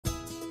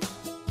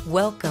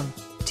Welcome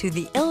to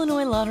the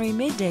Illinois Lottery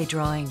Midday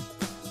Drawing.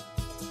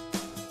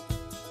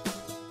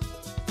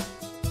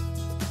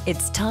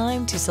 It's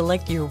time to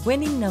select your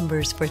winning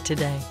numbers for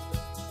today.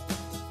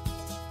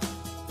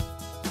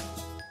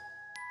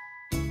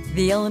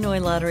 The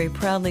Illinois Lottery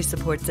proudly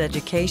supports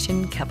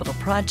education, capital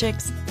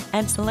projects,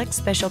 and select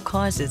special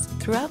causes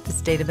throughout the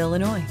state of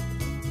Illinois.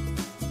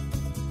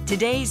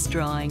 Today's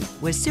drawing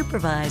was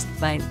supervised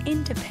by an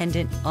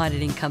independent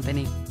auditing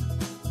company.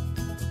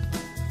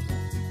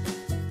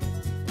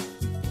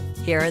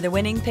 Here are the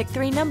winning Pick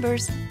 3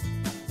 numbers: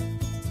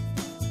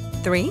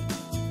 3,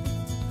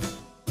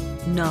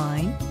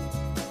 9,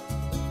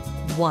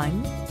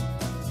 1,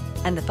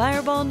 and the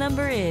fireball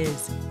number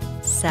is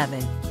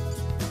 7.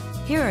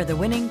 Here are the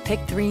winning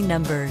Pick 3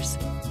 numbers: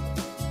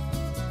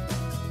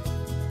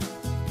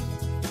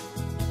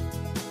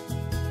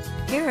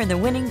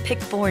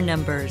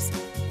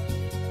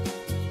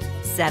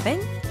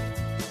 7,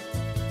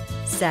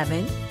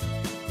 7,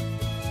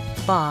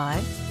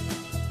 5,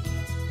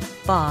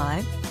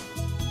 5,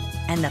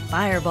 and the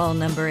fireball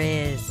number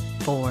is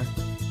 4.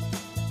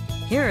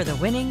 Here are the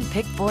winning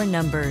Pick 4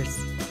 numbers: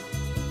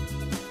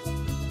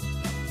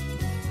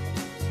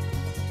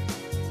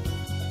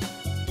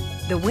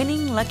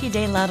 Lucky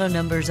Day Lotto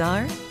numbers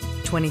are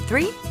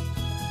 23,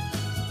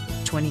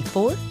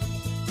 24,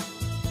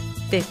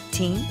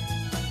 15,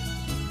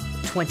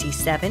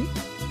 27,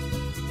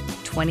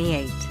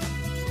 28.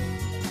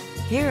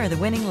 Here are the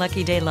winning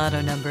Lucky Day Lotto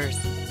numbers: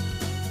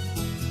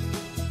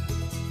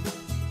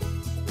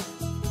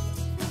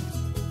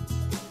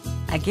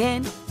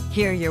 'Again,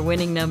 here are your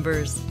winning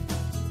numbers: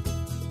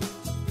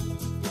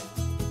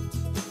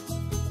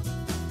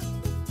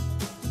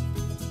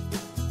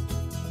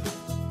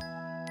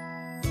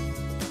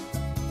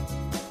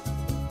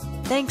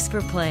 'Thanks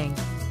for playing.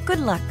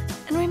 Good luck,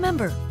 and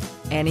remember,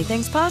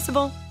 anything's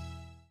possible.